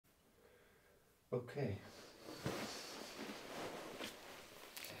Okay.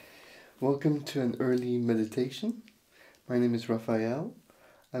 Welcome to an early meditation. My name is Raphael.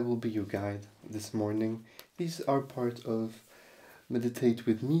 I will be your guide this morning. These are part of Meditate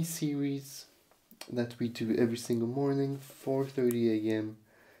with Me series that we do every single morning, 4:30 a.m.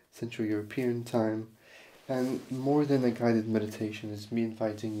 Central European Time. And more than a guided meditation, is me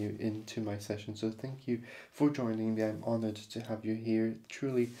inviting you into my session. So thank you for joining me. I'm honored to have you here.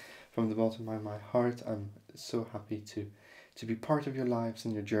 Truly, from the bottom of my heart, I'm so happy to be part of your lives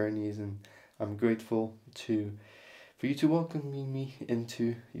and your journeys, and I'm grateful for you to welcome me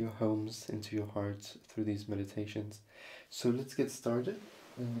into your homes, into your hearts through these meditations. So let's get started.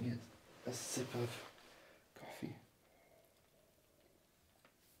 Let me get a sip of coffee.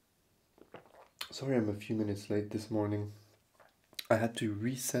 Sorry I'm a few minutes late this morning. I had to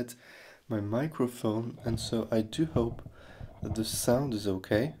reset my microphone, and so I do hope that the sound is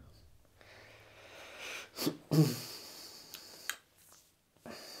okay.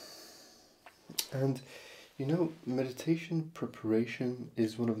 And meditation preparation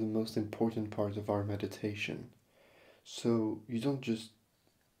is one of the most important parts of our meditation. So you don't just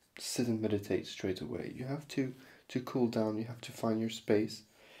sit and meditate straight away. You have to cool down, you have to find your space,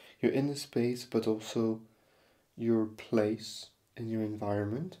 your inner space, but also your place in your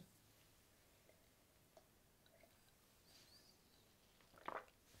environment.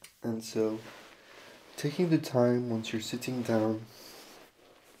 And so taking the time once you're sitting down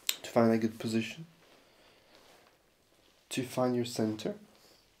to find a good position, to find your center.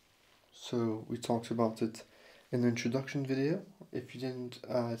 So we talked about it in the introduction video. If you didn't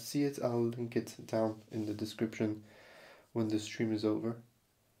see it, I'll link it down in the description when the stream is over,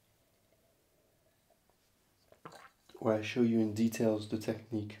 where I show you in details the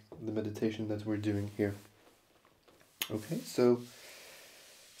technique, the meditation that we're doing here. Okay, so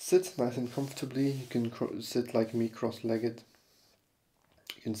sit nice and comfortably. You can sit like me, cross-legged.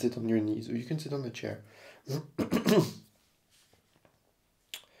 You can sit on your knees, or you can sit on a chair.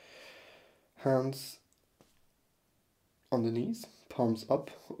 Hands on the knees, palms up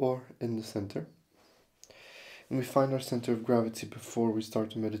or in the center. And we find our center of gravity before we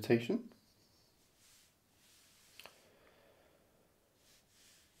start the meditation.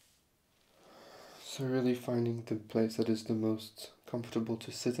 So really finding the place that is the most comfortable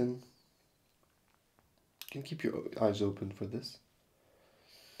to sit in. You can keep your eyes open for this.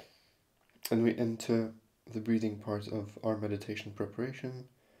 And we enter the breathing part of our meditation preparation.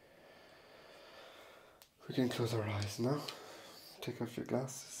 We can close our eyes now. Take off your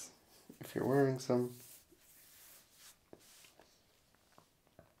glasses if you're wearing some.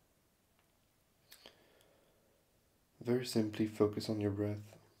 Very simply focus on your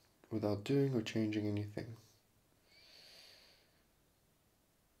breath without doing or changing anything.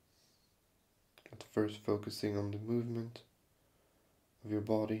 At first focusing on the movement of your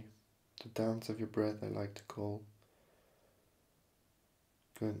body, the dance of your breath I like to call.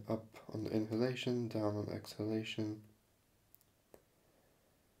 Going up on the inhalation, down on exhalation.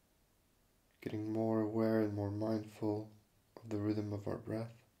 Getting more aware and more mindful of the rhythm of our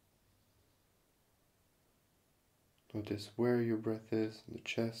breath. Notice where your breath is, in the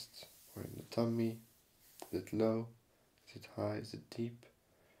chest or in the tummy. Is it low? Is it high? Is it deep?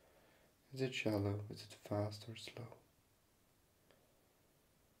 Is it shallow? Is it fast or slow?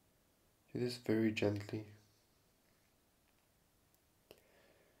 Do this very gently.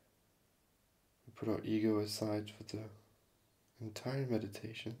 We put our ego aside for the entire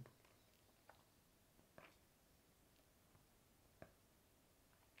meditation.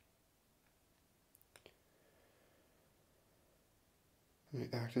 And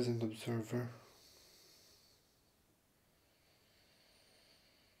we act as an observer.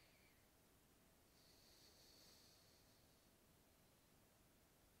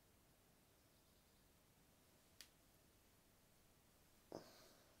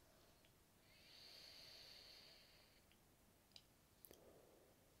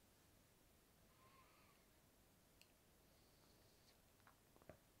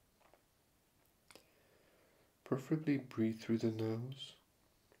 Preferably breathe through the nose.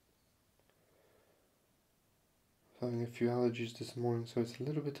 Having a few allergies this morning, so it's a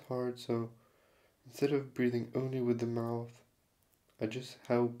little bit hard, so instead of breathing only with the mouth, I just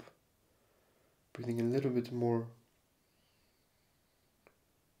help breathing a little bit more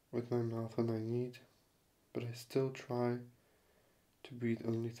with my mouth when I need, but I still try to breathe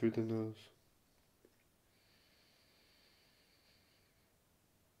only through the nose.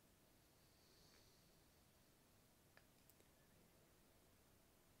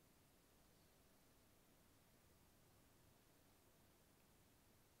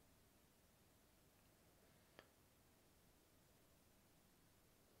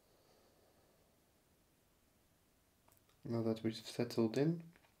 Now that we've settled in,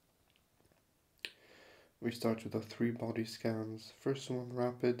 we start with our 3 body scans. First one,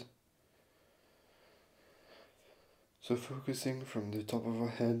 rapid. So focusing from the top of our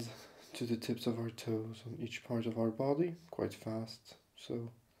head to the tips of our toes on each part of our body, quite fast.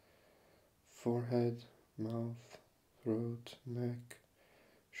 So forehead, mouth, throat, neck,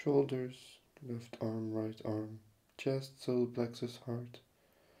 shoulders, left arm, right arm, chest, solar plexus, heart,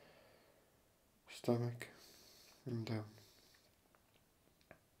 stomach, and down.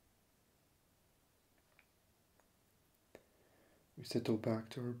 We settle back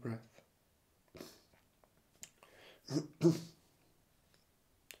to our breath. Let's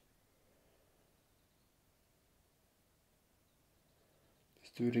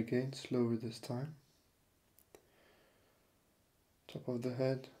do it again, slower this time. Top of the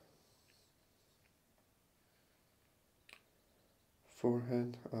head,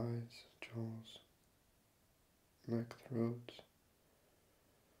 forehead, eyes, jaws, neck, throat,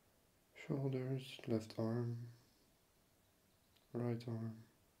 shoulders, left arm, right arm,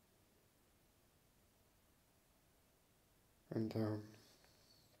 and down.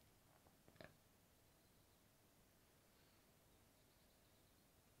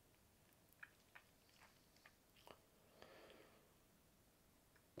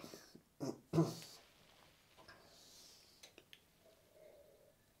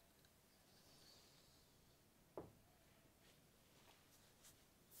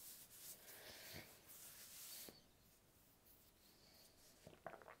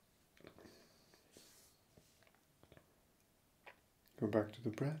 Go back to the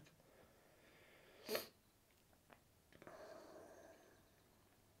breath.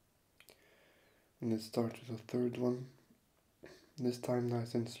 And let's start with the third one. This time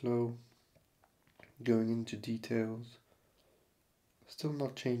nice and slow, going into details. Still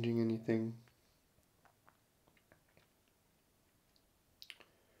not changing anything.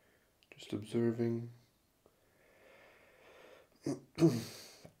 Just observing.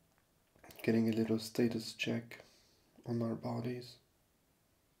 Getting a little status check on our bodies.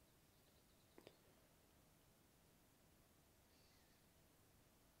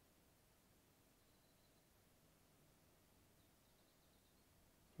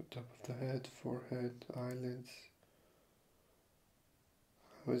 The top of the head, forehead, eyelids.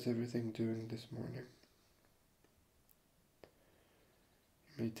 How is everything doing this morning?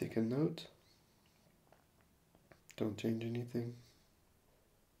 You may take a note. Don't change anything.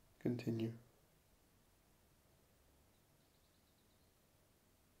 Continue.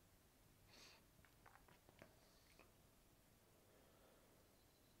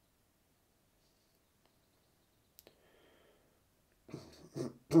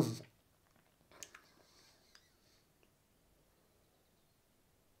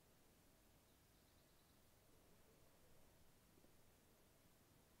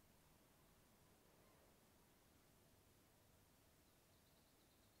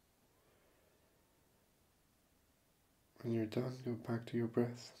 When you're done, go back to your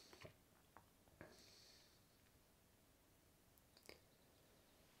breath.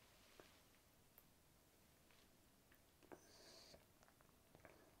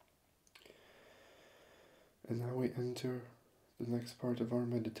 And now we enter the next part of our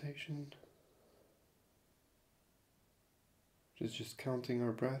meditation, which is just counting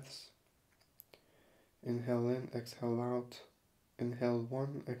our breaths. Inhale in, exhale out. Inhale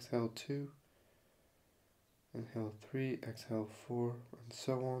 1, exhale 2. Inhale 3, exhale 4, and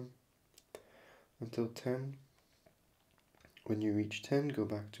so on until 10. When you reach 10, go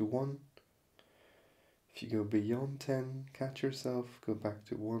back to 1. If you go beyond 10, catch yourself, go back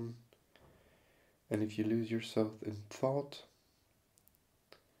to 1. And if you lose yourself in thought,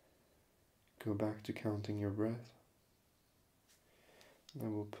 go back to counting your breath. I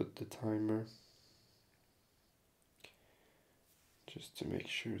will put the timer just to make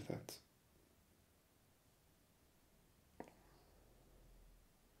sure that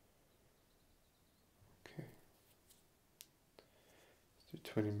okay. Let's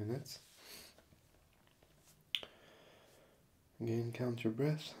do 20 minutes. Again, count your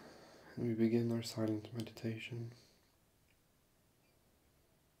breath, and we begin our silent meditation.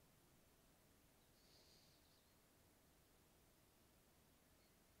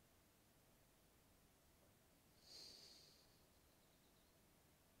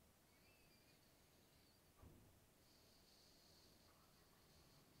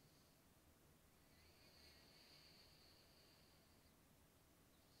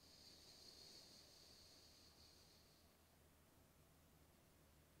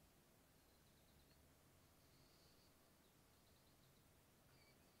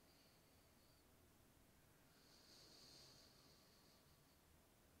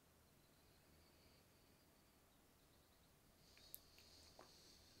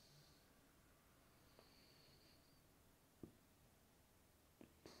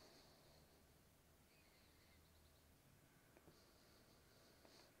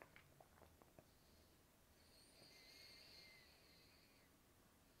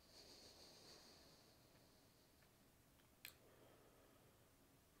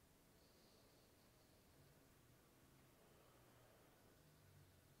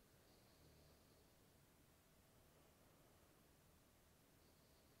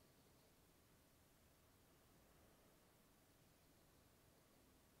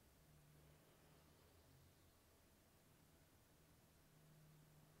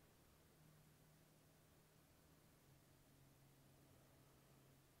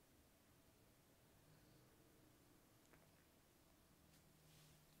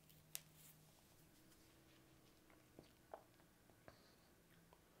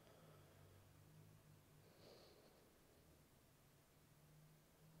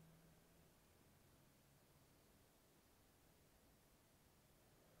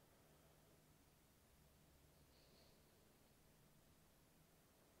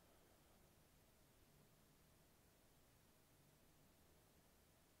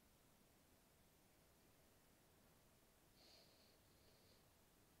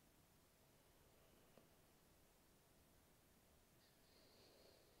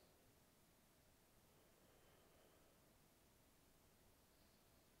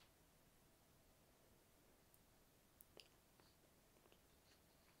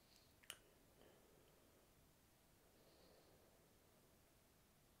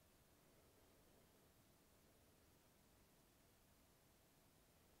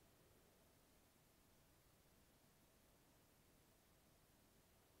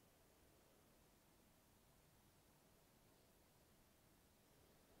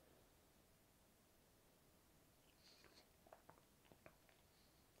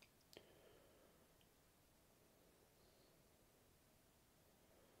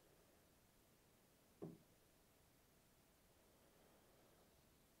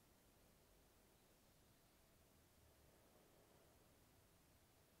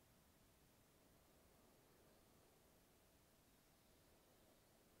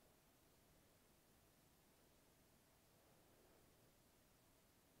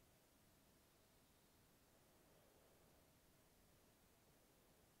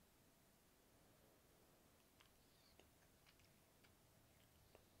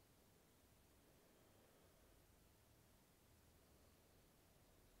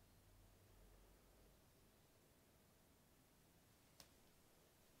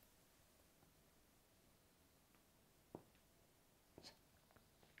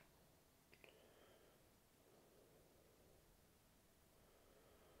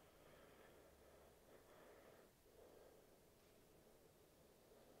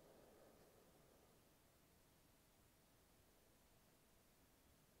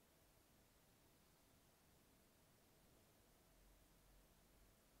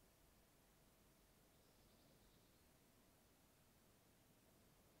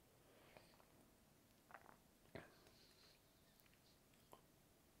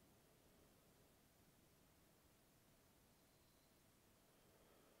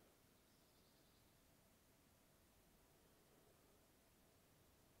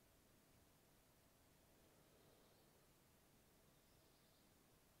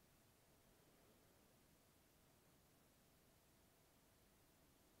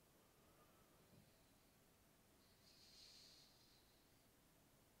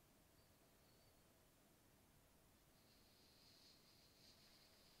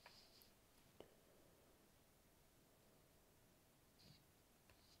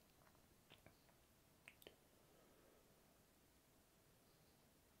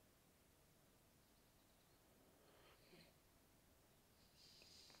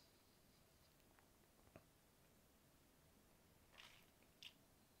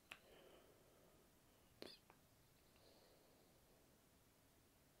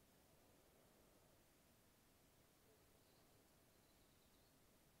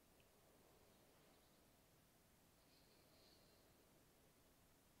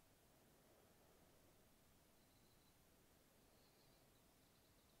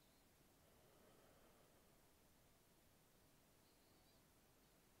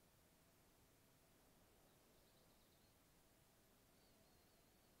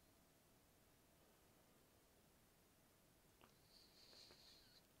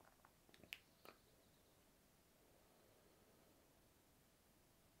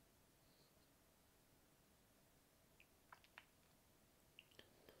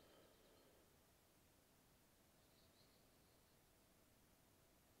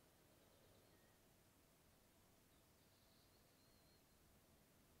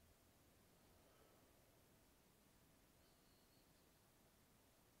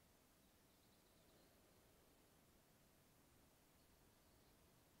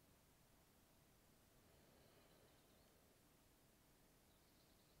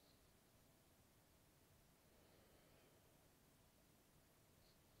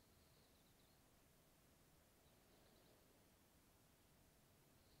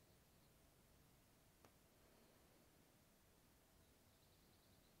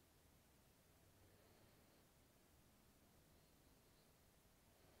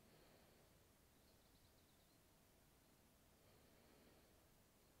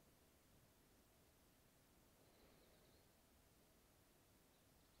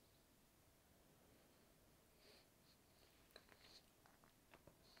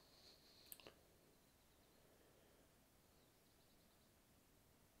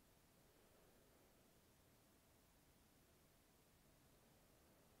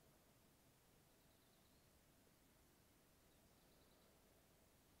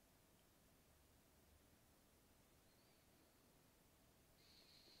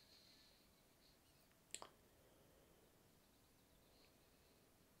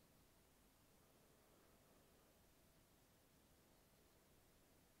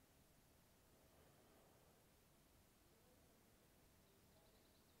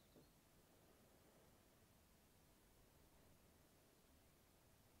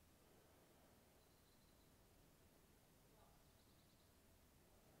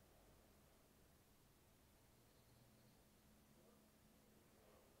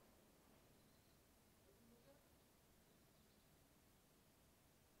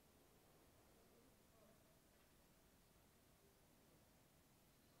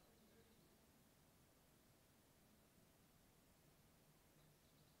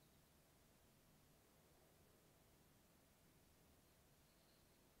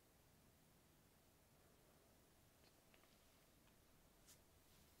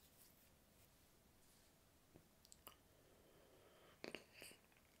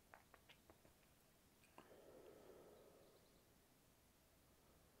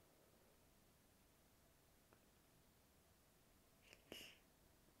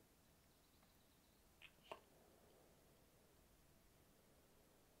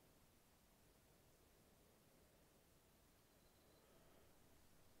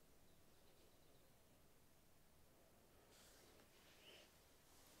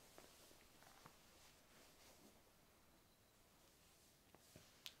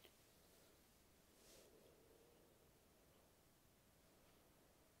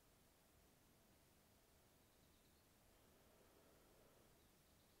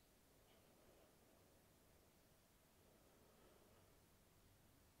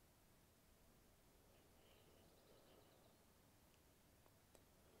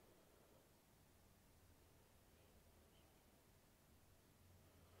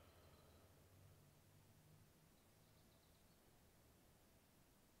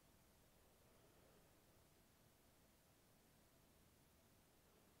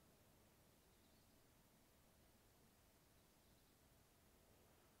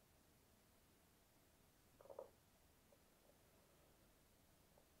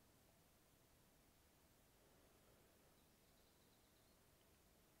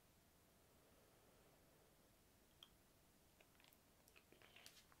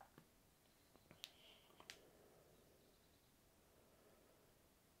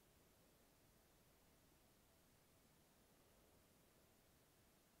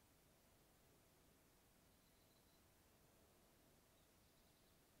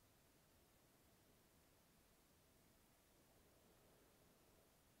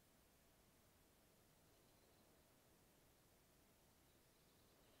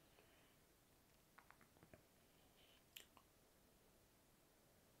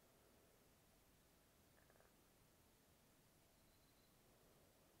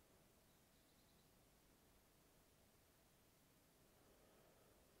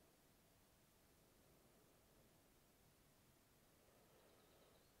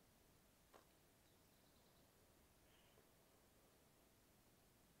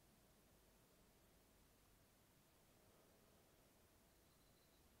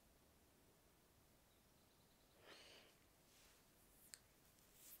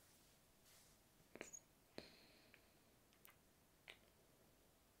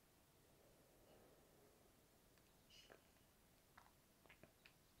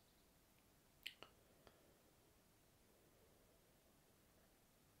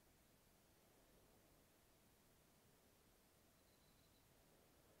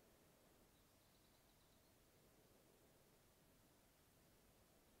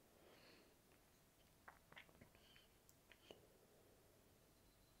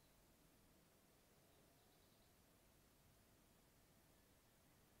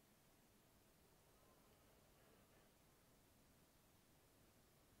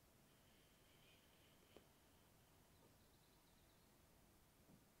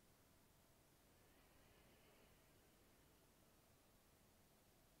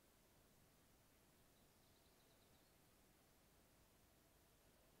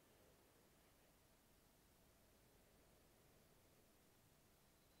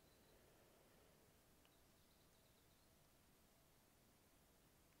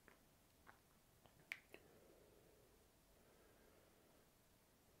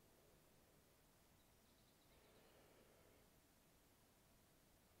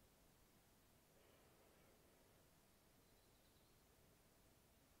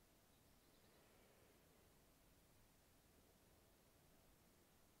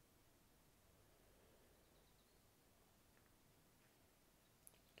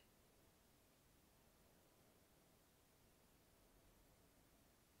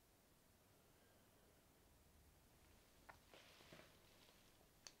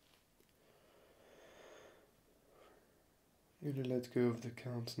 I'm going to let go of the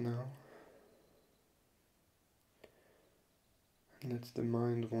count now and let the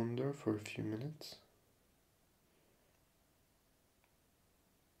mind wander for a few minutes.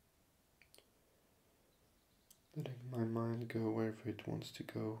 Letting my mind go wherever it wants to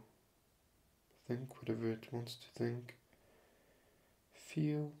go, think whatever it wants to think,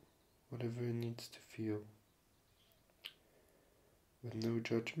 feel whatever it needs to feel, with no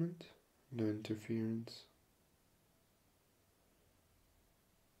judgment, no interference.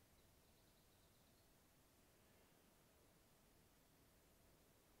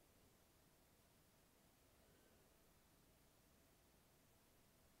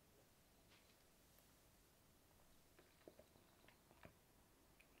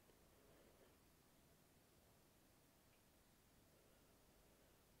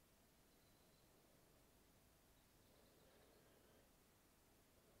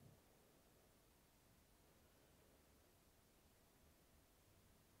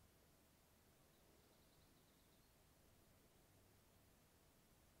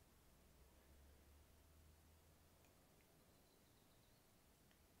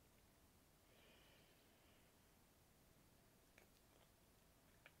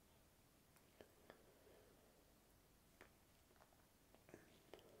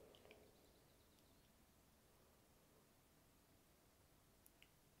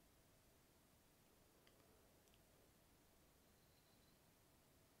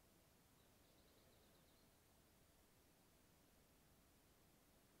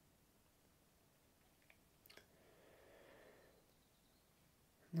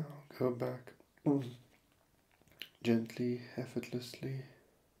 Now go back gently, effortlessly,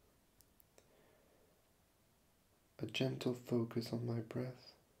 a gentle focus on my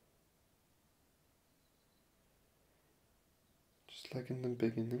breath, just like in the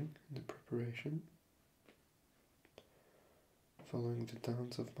beginning, in the preparation, following the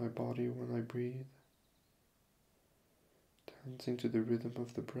dance of my body when I breathe, dancing to the rhythm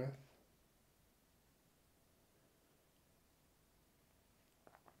of the breath.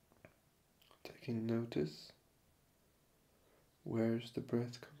 Taking notice, where's the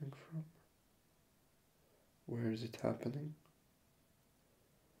breath coming from? Where is it happening?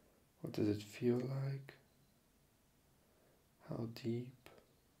 What does it feel like? How deep?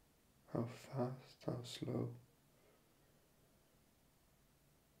 How fast? How slow?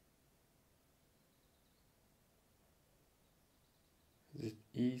 Is it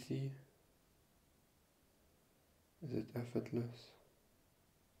easy? Is it effortless?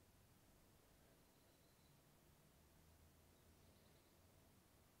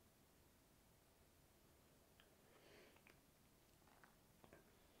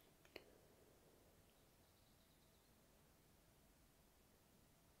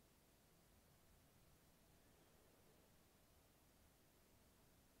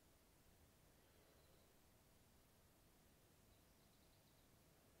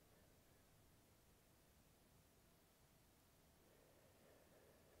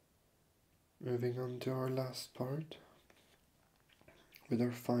 Moving on to our last part, with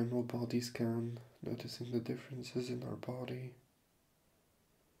our final body scan, noticing the differences in our body.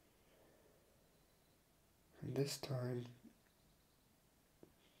 And this time,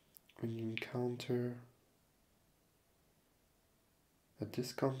 when you encounter a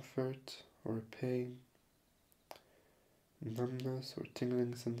discomfort or a pain, numbness or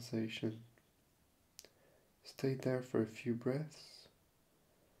tingling sensation, stay there for a few breaths.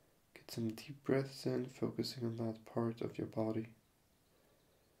 Get some deep breaths in, focusing on that part of your body.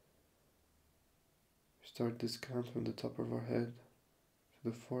 Start this scan from the top of our head to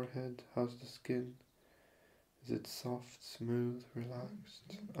the forehead. How's the skin? Is it soft, smooth,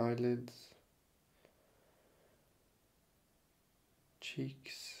 relaxed? Eyelids,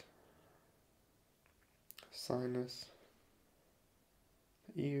 cheeks, sinus,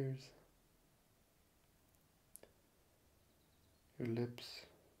 ears, your lips,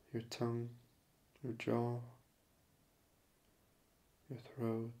 your tongue, your jaw, your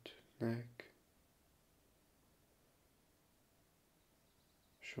throat, neck,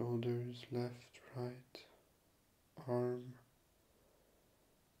 shoulders, left, right, arm,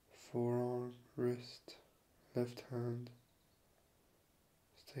 forearm, wrist, left hand.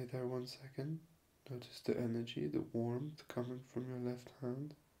 Stay there 1 second. Notice the energy, the warmth coming from your left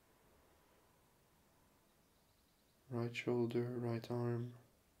hand. Right shoulder, right arm,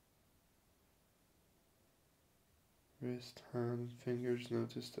 wrist, hand, fingers.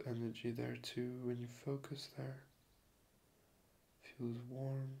 Notice the energy there too. When you focus there, feels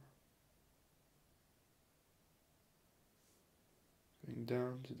warm. Going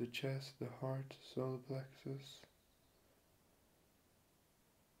down to the chest, the heart, solar plexus,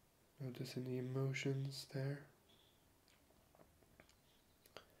 Notice any emotions there.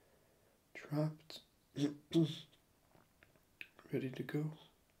 Trapped. Ready to go.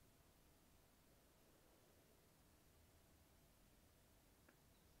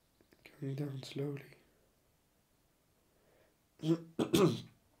 Coming down slowly.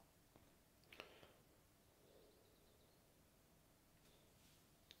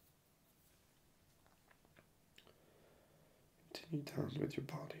 Continue down with your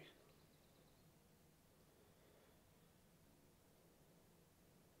body.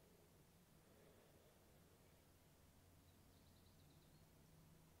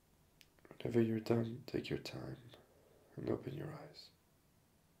 Whenever you're done, take your time and open your eyes.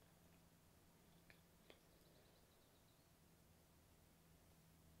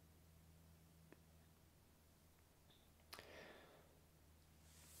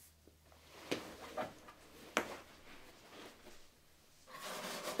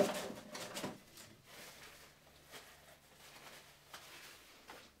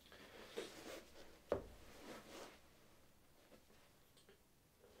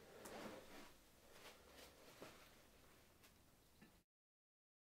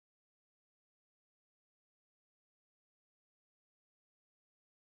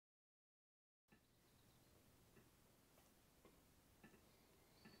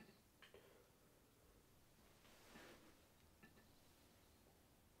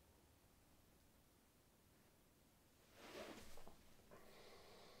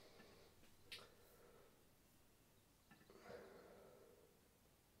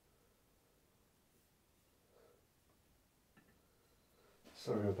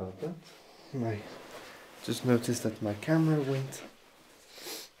 Sorry about that. Just noticed that my camera went.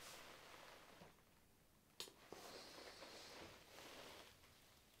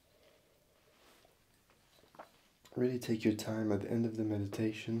 Really take your time at the end of the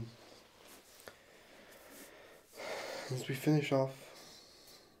meditation. As we finish off,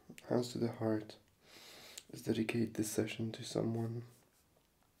 hands to the heart, let's dedicate this session to someone.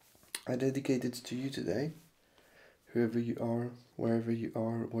 I dedicate it to you today, whoever you are, wherever you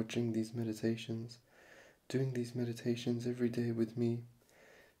are, watching these meditations, doing these meditations every day with me.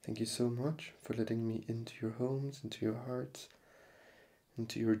 Thank you so much for letting me into your homes, into your hearts,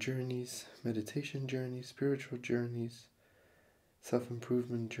 into your journeys, meditation journeys, spiritual journeys,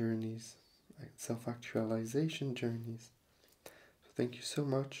 self-improvement journeys, self-actualization journeys. So thank you so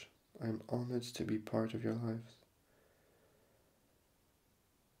much. I'm honored to be part of your lives.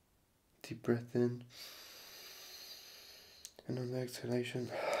 Deep breath in, and on the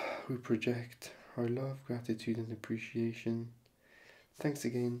exhalation, we project our love, gratitude, and appreciation. Thanks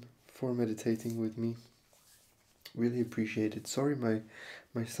again for meditating with me. Really appreciate it. Sorry,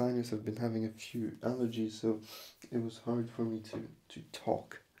 my sinus have been having a few allergies, so it was hard for me to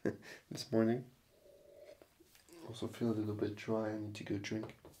talk this morning. Also feel a little bit dry. I need to go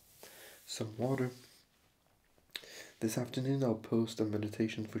drink some water. This afternoon I'll post a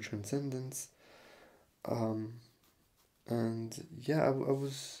meditation for transcendence. And yeah, I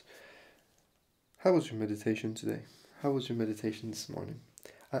was... How was your meditation today? How was your meditation this morning?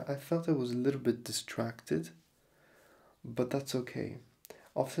 I felt I was a little bit distracted, but that's okay.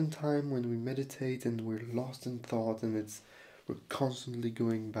 Oftentimes when we meditate and we're lost in thought and we're constantly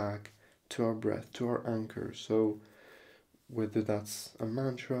going back to our breath, to our anchor. So whether that's a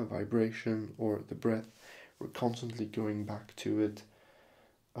mantra, a vibration, or the breath, we're constantly going back to it.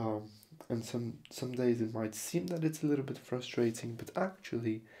 And some days it might seem that it's a little bit frustrating, but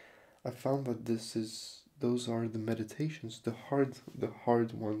actually I found that those are the meditations, the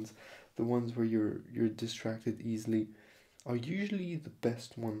hard ones, the ones where you're distracted easily, are usually the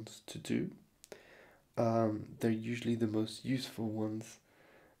best ones to do. They're usually the most useful ones.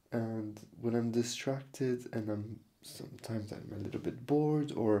 And when I'm distracted and sometimes I'm a little bit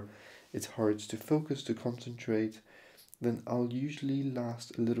bored or it's hard to focus, to concentrate, then I'll usually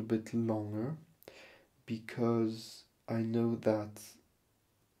last a little bit longer because I know that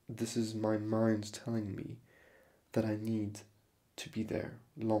this is my mind telling me that I need to be there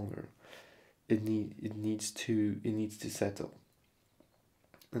longer. It needs to settle.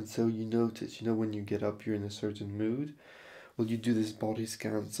 And so you notice, when you get up, you're in a certain mood. Well, you do this body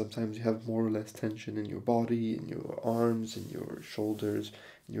scan. Sometimes you have more or less tension in your body, in your arms, in your shoulders,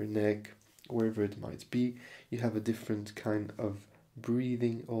 in your neck, wherever it might be. You have a different kind of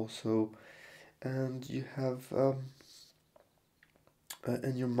breathing also, and you have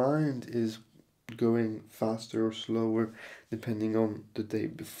and your mind is going faster or slower depending on the day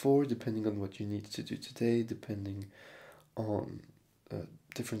before, depending on what you need to do today, depending on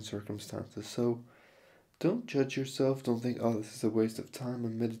different circumstances. So Don't judge yourself. Don't think, oh, this is a waste of time.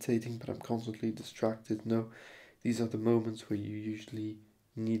 I'm meditating, but I'm constantly distracted. No, these are the moments where you usually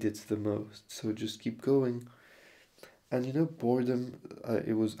need it the most. So just keep going. And you know, boredom,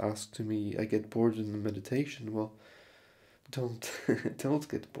 it was asked to me, I get bored in the meditation. Well, don't don't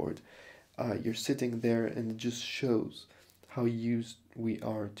get bored. You're sitting there and it just shows how used we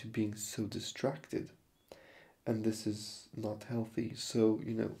are to being so distracted. And this is not healthy. So,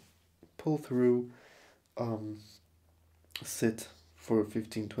 you know, pull through, um, sit for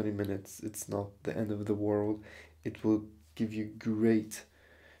 15-20 minutes. It's not the end of the world. It will give you great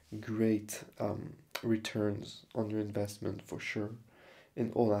returns on your investment for sure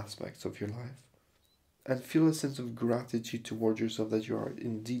in all aspects of your life. And feel a sense of gratitude towards yourself that you are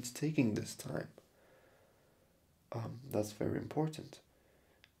indeed taking this time. That's very important.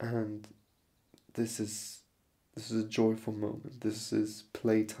 And this is this is a joyful moment. This is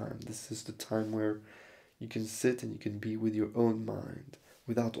playtime. This is the time where you can sit and you can be with your own mind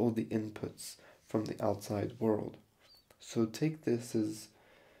without all the inputs from the outside world. So take this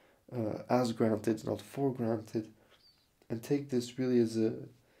as granted, not for granted, and take this really as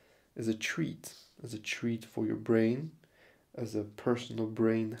a treat, as a treat for your brain, as a personal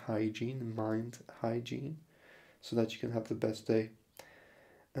brain hygiene, mind hygiene, so that you can have the best day.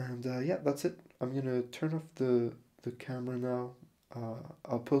 And yeah, that's it. I'm gonna turn off the camera now.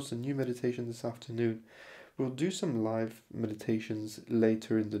 I'll post a new meditation this afternoon. We'll do some live meditations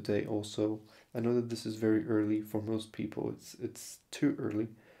later in the day also. I know that this is very early for most people. It's too early.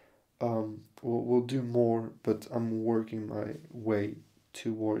 We'll do more, but I'm working my way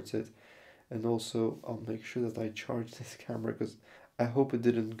towards it. And also, I'll make sure that I charge this camera because I hope it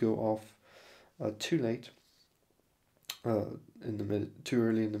didn't go off too late, too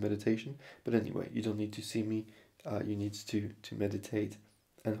early in the meditation. But anyway, you don't need to see me. You need to meditate,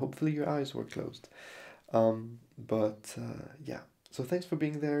 and hopefully your eyes were closed. Yeah. So thanks for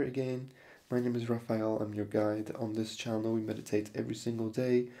being there again. My name is Raphael. I'm your guide on this channel. We meditate every single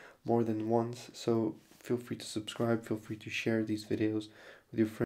day, more than once. So feel free to subscribe. Feel free to share these videos with your friends.